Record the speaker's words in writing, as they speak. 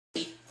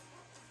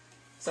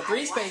It's a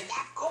free space.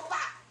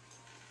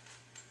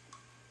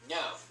 No.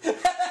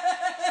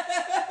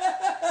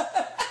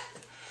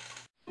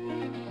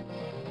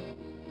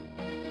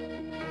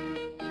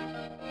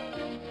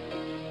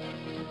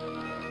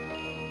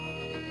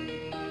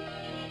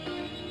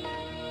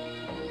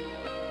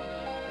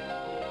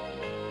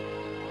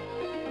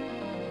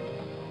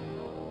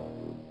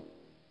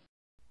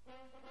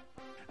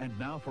 And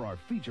now for our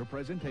feature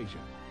presentation.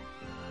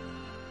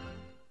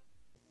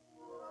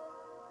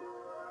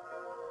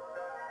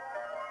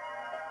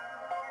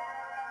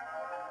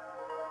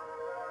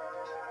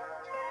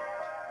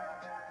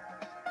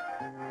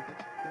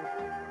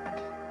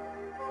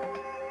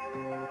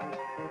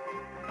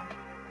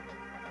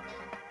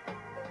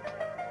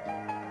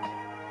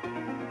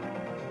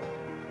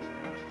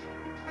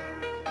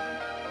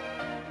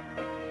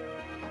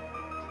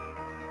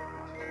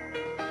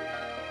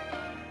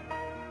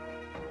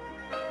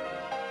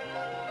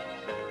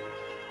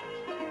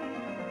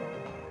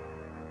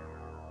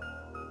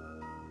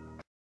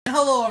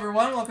 Hello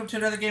everyone, welcome to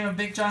another game of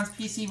BigJon's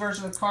PC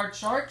version of Card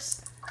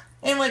Sharks,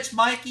 in which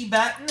Mikey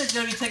Batten is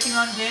going to be taking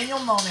on Daniel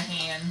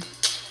Monahan.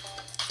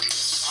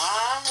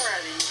 I'm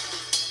ready.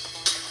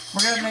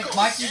 We're going to make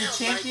Mikey the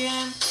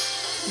champion,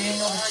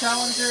 Daniel the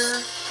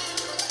challenger.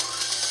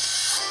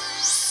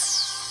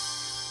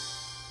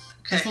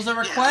 Okay. This was a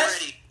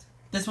request.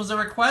 This was a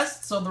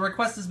request, so the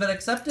request has been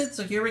accepted,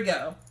 so here we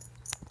go.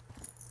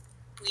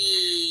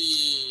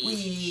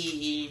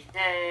 Wee.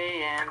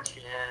 Hey, and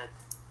shit.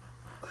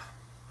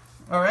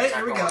 Alright,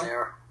 here we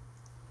go.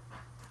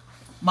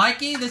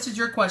 Mikey, this is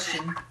your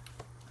question.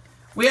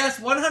 We asked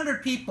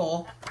 100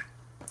 people.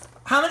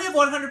 How many of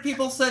 100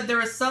 people said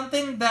there is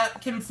something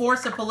that can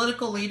force a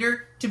political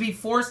leader to be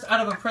forced out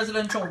of a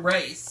presidential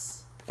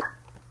race?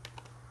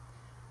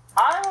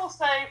 I will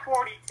say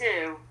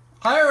 42.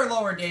 Higher or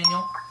lower,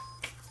 Daniel?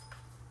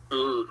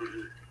 Ooh,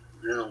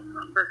 I don't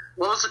remember.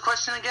 What was the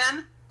question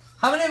again?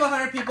 How many of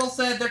 100 people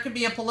said there could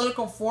be a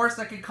political force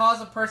that could cause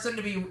a person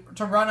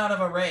to run out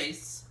of a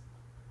race?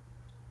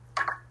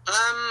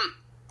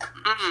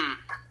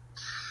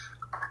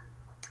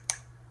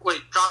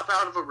 Wait, drop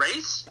out of a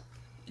race?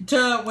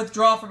 To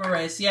withdraw from a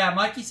race. Yeah,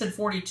 Mikey said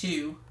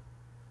 42.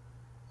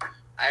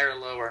 Higher or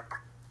lower?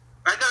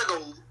 I gotta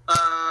go,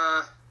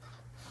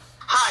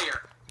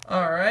 higher.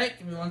 Alright,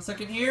 give me 1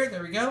 second here.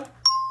 There we go.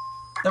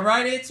 The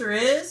right answer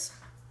is...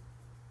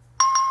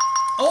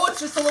 Oh,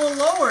 it's just a little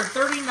lower,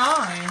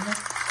 39.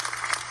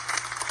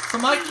 So,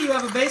 Mikey, you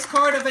have a base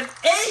card of an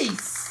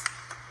ace.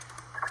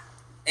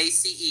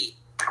 ACE.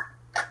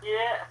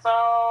 Yeah, so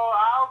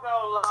I'll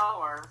go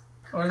lower.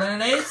 Lower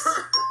than an ace?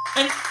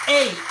 An 8.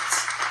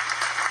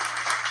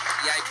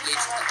 Yeah,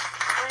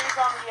 freeze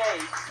on the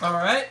 8.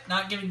 Alright,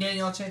 not giving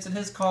Daniel a chance at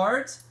his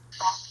cards.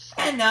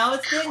 And now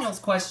it's Daniel's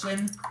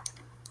question.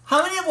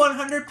 How many of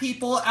 100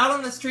 people out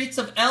on the streets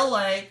of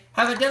LA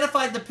have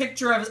identified the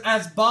picture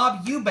as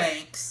Bob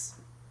Eubanks?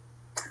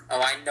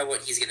 Oh, I know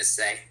what he's going to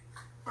say.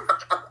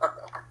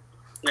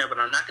 Yeah, but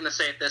I'm not going to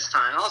say it this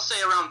time. I'll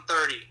say around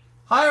 30.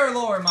 Higher or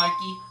lower,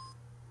 Mikey?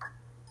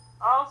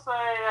 I'll say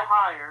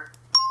higher.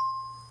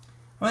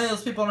 How many of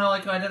those people know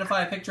like to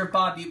identify a picture of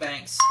Bob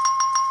Eubanks?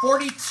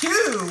 42!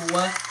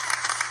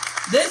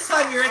 This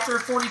time your answer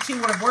of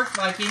 42 would have worked,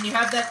 Mikey, and you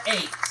have that 8.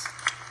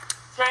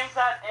 Change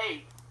that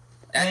 8.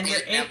 And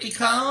your 8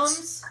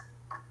 becomes...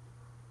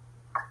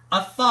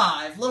 a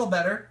 5. A little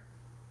better.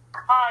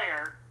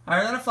 Higher.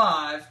 Higher than a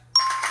 5.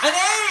 An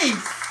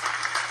ace!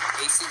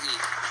 ACE.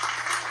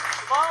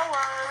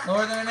 Lower.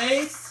 Lower than an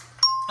ace?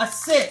 A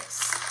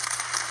 6.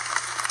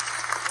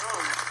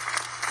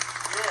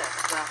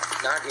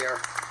 Not here.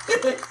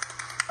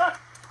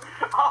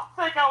 I'll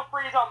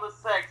freeze on the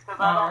 6, because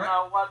I don't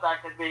know what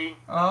that could be.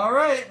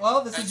 Alright,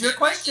 well, this is your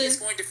question. Mikey is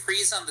going to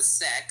freeze on the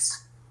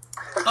 6.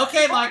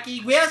 Okay,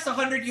 Mikey, we asked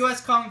 100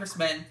 U.S.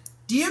 congressmen,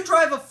 do you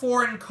drive a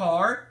foreign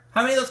car?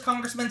 How many of those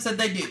congressmen said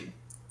they do?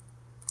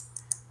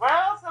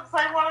 Well, since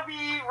they want to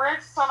be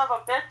rich son of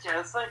a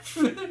bitches,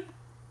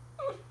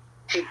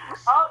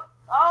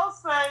 I'll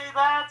say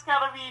that's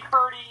got to be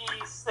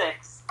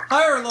 36.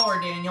 Higher or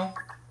lower, Daniel?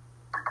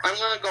 I'm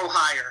going to go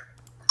higher.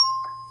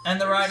 And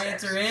the right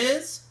answer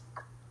is...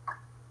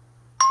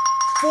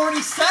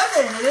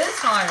 47! It is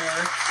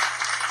higher.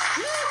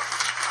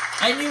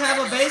 And you have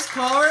a base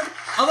card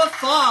of a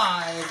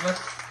 5.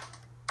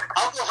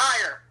 I'll go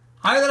higher.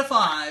 Higher than a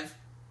 5.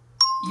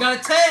 You got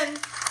a 10.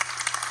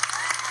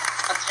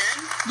 A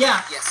 10?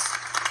 Yeah. Yes.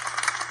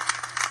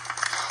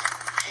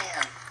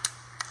 Damn.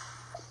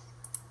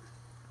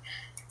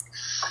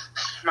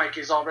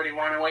 Mikey's already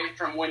one away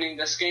from winning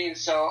this game,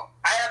 so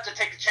I have to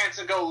take a chance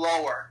and go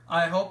lower.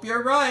 I hope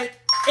you're right.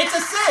 It's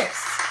a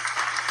 6.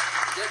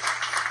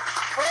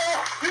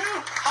 Oh,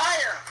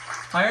 higher.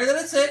 Higher than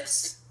a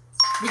 6.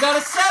 We got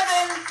a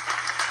 7.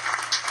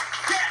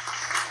 Yes.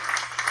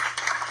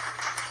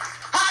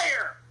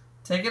 Higher.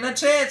 Taking a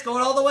chance,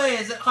 going all the way.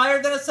 Is it higher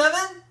than a 7?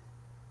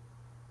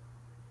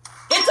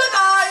 It's a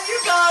 9. You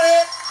got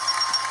it.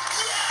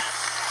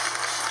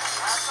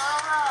 That's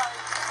all right.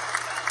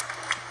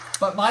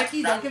 But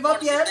Mikey, don't give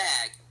up yet.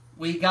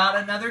 We got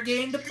another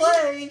game to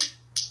play.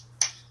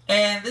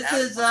 And this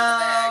is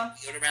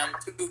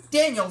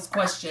Daniel's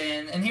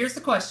question. And here's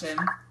the question.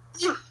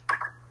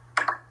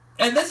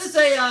 And this is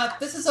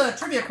a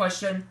trivia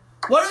question.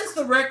 What is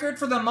the record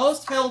for the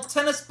most held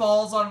tennis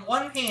balls on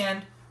one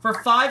hand for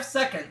 5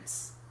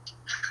 seconds?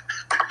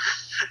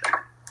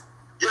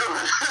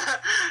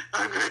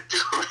 I'm gonna do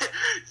it.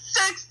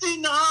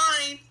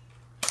 69.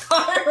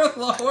 Higher or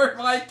lower,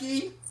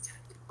 Mikey?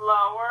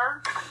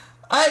 Lower.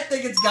 I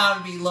think it's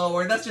gotta be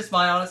lower. That's just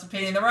my honest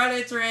opinion. The right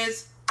answer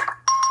is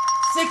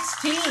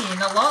 16,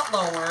 a lot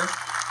lower.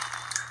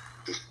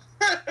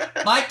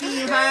 Mikey,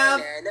 you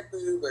have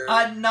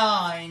a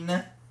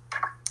 9.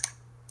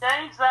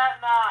 Change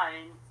that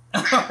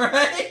 9.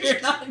 Alright,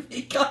 your 9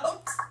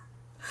 becomes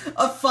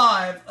a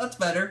 5. That's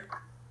better.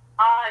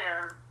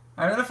 Higher.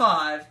 Higher than a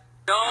 5.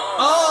 No.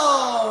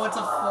 Oh, it's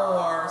a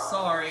 4.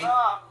 Sorry.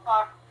 Oh,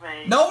 fuck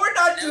me. No, we're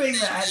not doing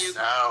that.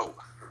 No.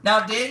 Now,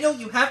 Daniel,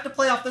 you have to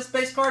play off this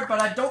base card,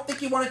 but I don't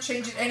think you want to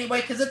change it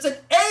anyway, because it's an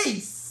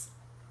ace!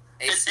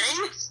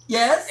 Ace?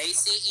 Yes?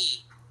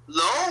 ACE.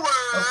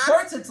 Lower. Of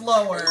course it's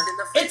lower. Ace in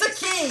the face. It's a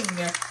king!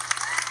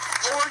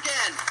 Lower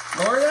again.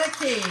 Lower than a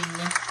king.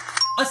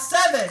 A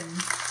 7!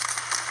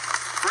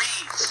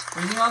 Freeze.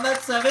 Freezing on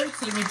that 7,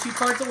 putting me 2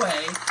 cards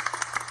away.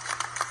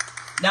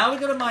 Now we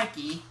go to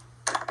Mikey.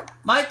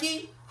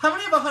 Mikey, how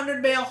many of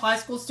 100 male high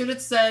school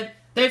students said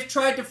they've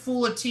tried to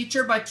fool a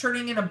teacher by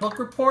turning in a book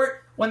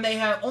report when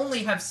they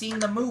only have seen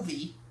the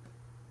movie?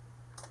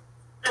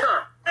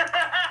 Oh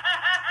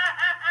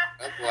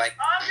boy.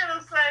 I'm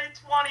gonna say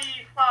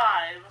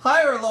 25.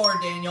 Higher or lower,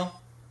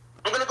 Daniel?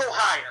 I'm gonna go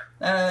higher.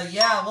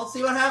 Yeah, we'll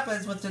see what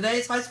happens with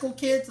today's high school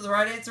kids. The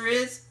right answer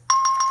is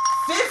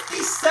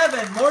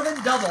 57, more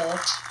than double.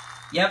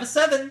 You have a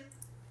 7.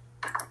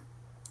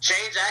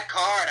 Change that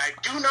card. I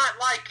do not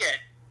like it.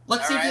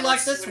 Let's see if you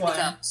like this one.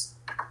 Becomes.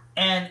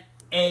 An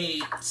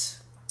 8.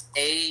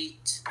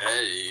 8.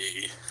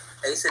 Hey.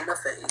 Ace in the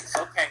face.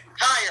 Okay.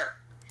 Higher.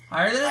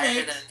 Higher than an Higher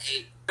 8. than an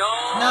 8.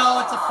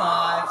 No, it's a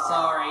 5.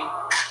 Sorry.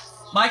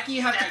 Mikey,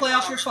 you have to play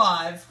off your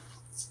 5.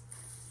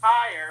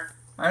 Higher.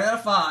 Higher than a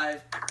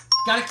 5.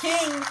 Got a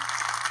king.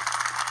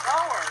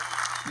 Lower.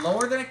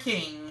 Lower than a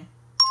king.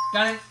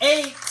 Got an 8.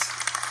 And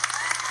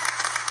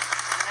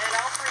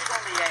I'll freeze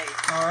on the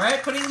 8.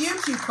 Alright, putting you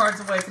 2 cards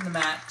away from the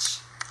match.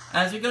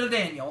 As we go to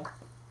Daniel.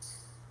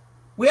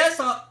 We asked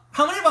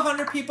how many of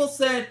 100 people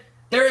said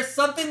there is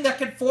something that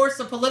could force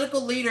a political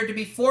leader to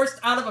be forced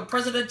out of a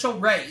presidential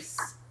race?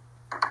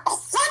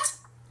 Oh, what?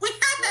 We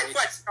had that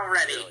question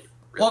already. Really?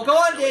 Well, go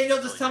on,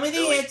 Daniel. Just tell me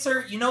the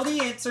answer. You know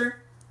the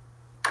answer.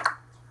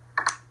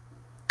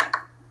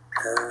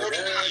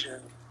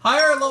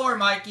 Higher or lower,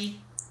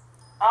 Mikey?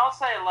 I'll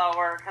say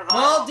lower. Cause I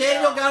Well, don't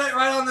Daniel know. got it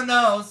right on the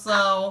nose,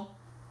 so...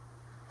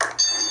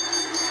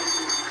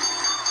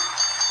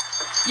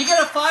 You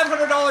get a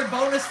 $500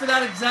 bonus for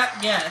that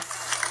exact guess.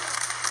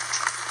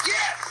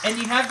 Yes. And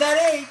you have that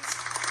 8.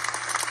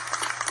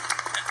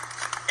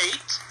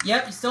 8.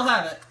 Yep, you still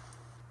have it.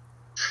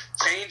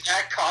 Change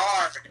that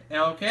card.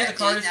 Okay, the That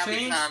card eight is now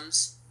changed.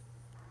 becomes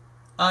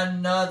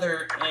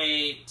Another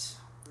 8.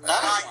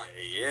 another one.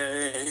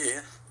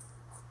 Yeah.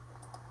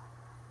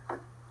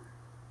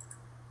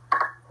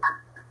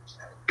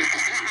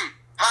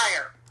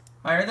 Higher.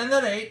 Higher than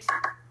that 8.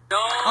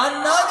 No.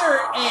 Another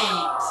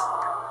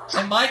 8!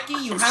 And Mikey,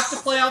 you have to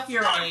play off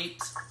your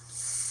 8.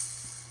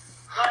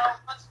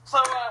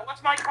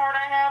 What's my card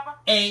I have?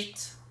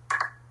 8.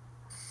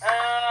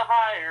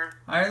 Higher.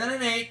 Higher than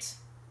an 8.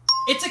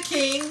 It's a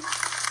king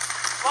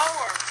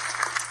Lower.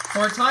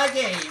 for a tie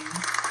game.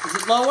 Is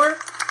it lower?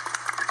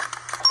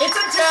 It's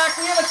a jack.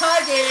 We have a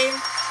tie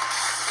game.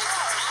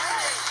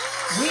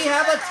 We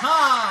have a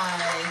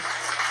tie.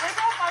 Take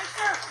off my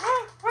shirt.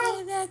 Woo,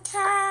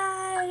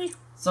 woo.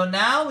 So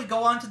now we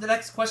go on to the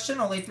next question.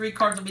 Only 3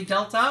 cards will be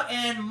dealt out.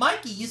 And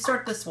Mikey, you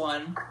start this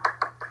one.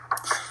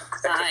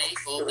 I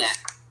pull that.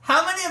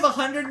 How many of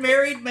 100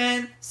 married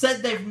men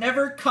said they've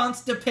never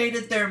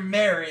constipated their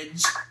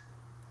marriage?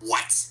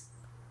 What?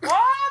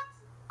 What?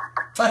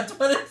 That's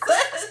what it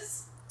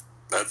says.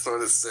 That's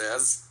what it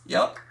says.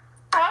 Yep.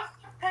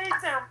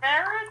 Constipate their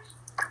marriage?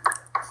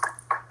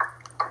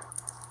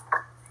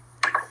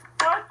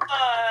 What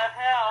the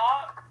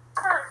hell?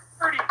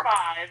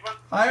 35.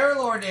 Higher or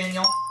lower,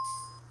 Daniel?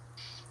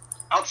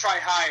 I'll try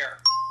higher.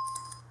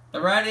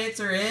 The right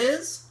answer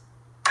is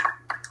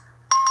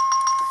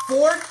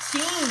 14.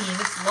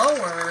 It's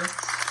lower.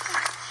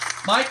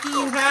 Mikey,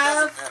 you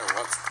have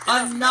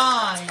a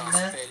 9.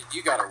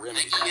 You got a rim.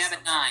 Thank you. You have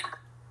a 9.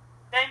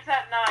 Change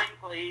that 9,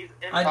 please.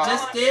 It's I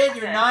just all did.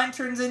 Your set. 9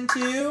 turns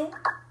into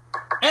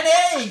an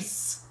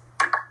ace.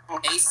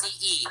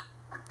 ACE.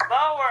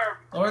 Lower.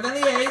 Lower than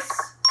the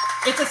ace.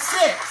 It's a 6.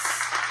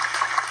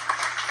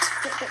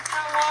 You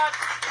know what?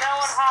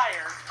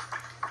 Higher.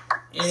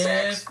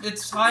 If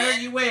it's higher,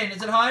 you win.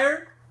 Is it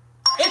higher?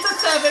 It's a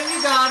 7.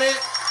 You got it.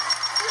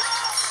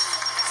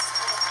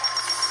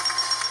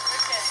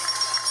 Okay.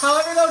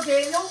 However, though,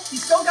 Daniel, you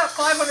still got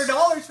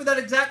 $500 for that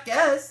exact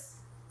guess.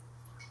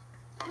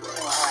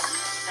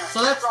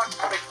 So that's...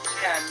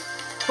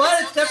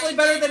 But it's definitely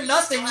better than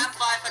nothing. You still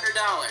have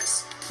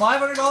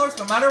 $500. $500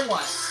 no matter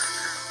what.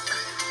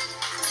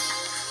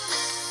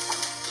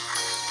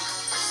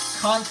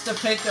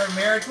 Constipate their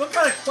marriage. What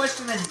kind of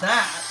question is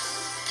that?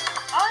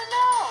 I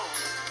know.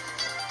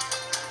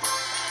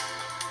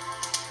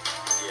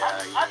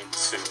 Yeah, you need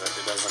to.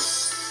 It doesn't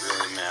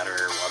really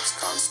matter what's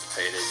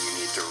constipated. You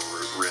need to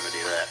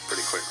remedy that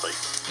pretty quickly.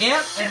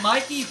 Yep, and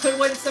Mikey, you could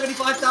win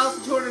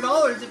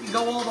 $75,200 if you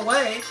go all the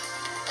way.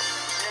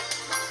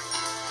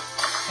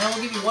 And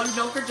we'll give you one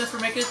joker just for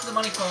making it to the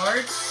money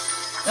cards.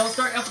 And we'll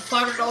start you off with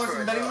 $500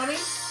 in betting money.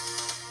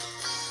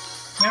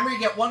 Remember, you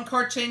get one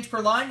card change per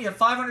line. You have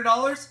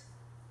 $500.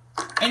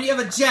 And you have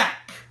a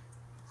jack.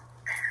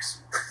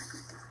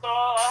 So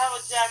I have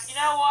a jack. You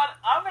know what?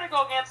 I'm going to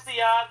go against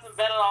the odds and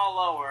bet it all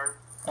lower.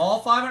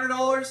 All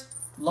 $500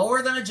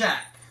 lower than a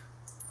jack.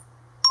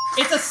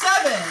 It's a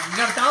 7. You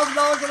got $1,000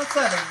 on a 7. You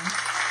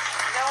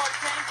know what?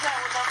 Change that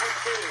with number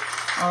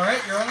 2.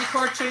 Alright, your only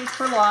card change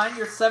per line.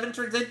 Your 7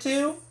 turns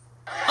into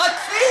a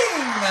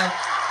king!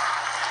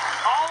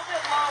 All of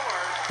it lower.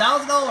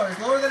 $1,000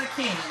 lower than a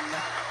king.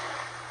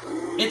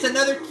 It's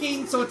another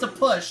king, so it's a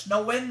push.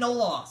 No win, no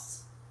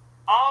loss.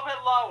 All of it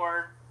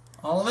lower.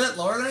 All of it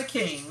lower than a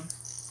king.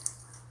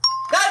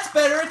 That's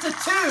better. It's a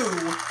 2.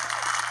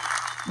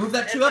 Move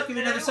that 2 up. Give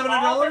me another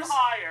 $700. All of it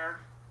higher.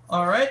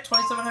 All right,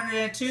 2,700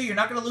 and a 2. You're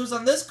not going to lose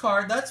on this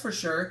card, that's for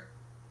sure.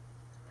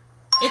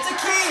 It's a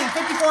king.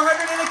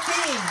 5,400 and a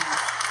king.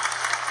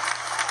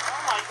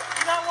 Oh my God.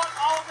 You know what?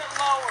 All of it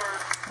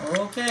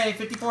lower. Okay,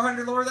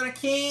 5,400 lower than a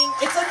king.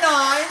 It's a 9. Change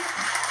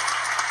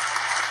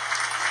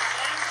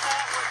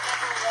that with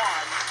number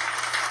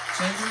 1.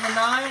 Changing the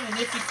 9, and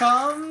it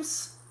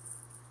becomes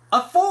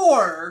a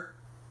 4.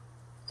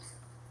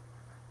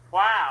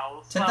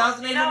 Wow. So,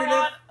 10,800. you know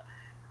what?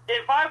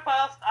 If I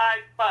bust, I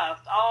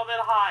bust. All of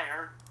it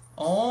higher.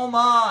 Oh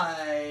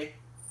my.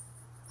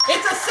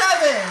 It's a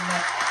 7.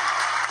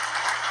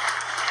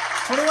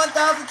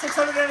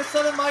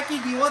 21,607, Mikey.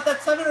 Do you want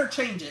that 7 or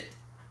change it?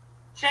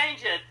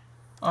 Change it.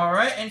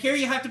 Alright, and here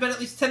you have to bet at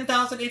least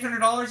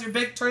 $10,800. Your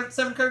big 7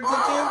 curves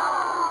into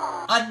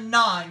a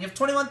 9. You have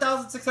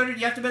 21,600.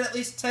 You have to bet at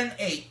least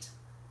 10,800.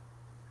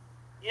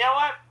 You know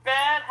what?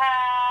 Bet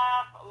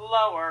half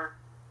lower.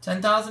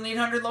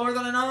 10,800 lower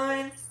than a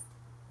 9.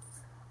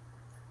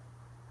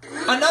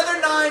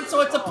 Another 9,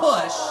 so it's a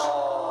push.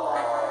 So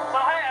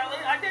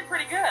hey, I did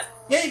pretty good.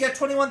 Yeah, you got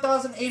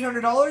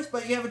 $21,800,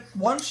 but you have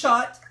one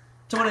shot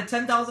to win a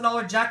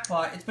 $10,000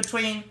 jackpot. It's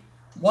between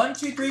 1,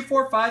 2, 3,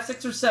 4, 5,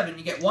 6, or 7.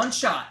 You get one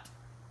shot.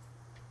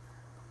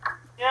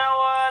 You know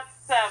what?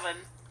 7.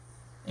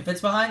 If it's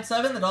behind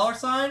 7, the dollar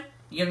sign,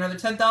 you get another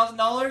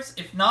 $10,000.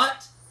 If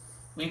not,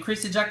 we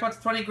increase the jackpot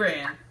to 20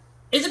 grand.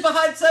 Is it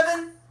behind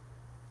 7?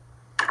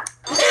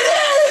 It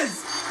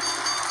is!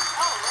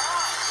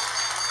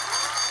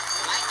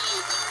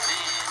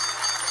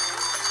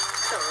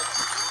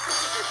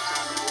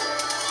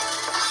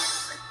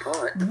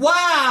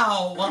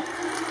 Wow!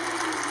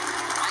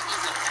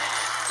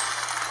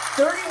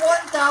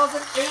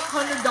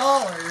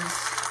 $31,800.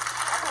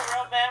 I'm a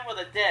real man with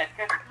a dick.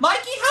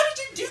 Mikey, how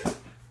did you do?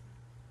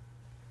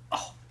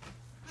 Oh,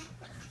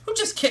 who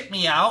just kicked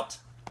me out?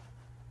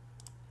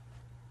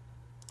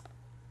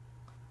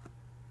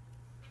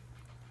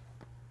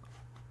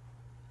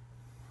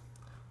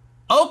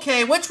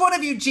 Okay, which one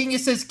of you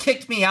geniuses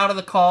kicked me out of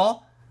the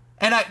call?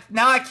 And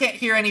now I can't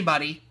hear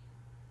anybody.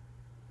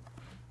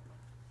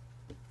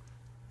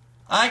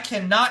 I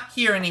cannot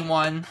hear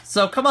anyone.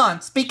 So come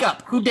on, speak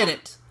up. Who did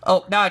it?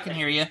 Oh, now I can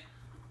hear you.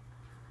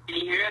 Can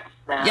you hear it?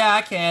 Yeah,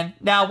 I can.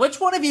 Now,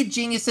 which one of you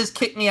geniuses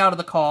kicked me out of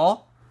the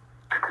call?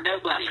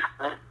 Nobody.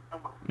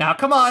 Now,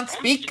 come on,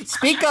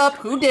 speak up.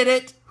 Who did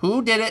it?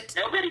 Who did it?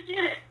 Nobody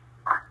did it.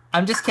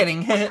 I'm just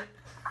kidding.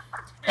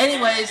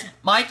 Anyways,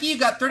 Mikey, you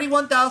got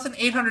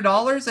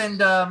 $31,800, and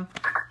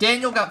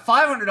Daniel got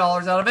 $500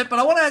 out of it. But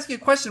I want to ask you a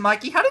question,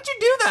 Mikey. How did you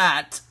do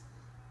that?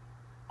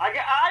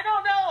 I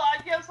don't know. I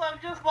guess I'm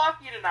just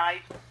lucky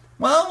tonight.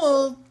 Well,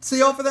 we'll see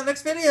y'all for that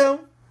next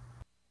video.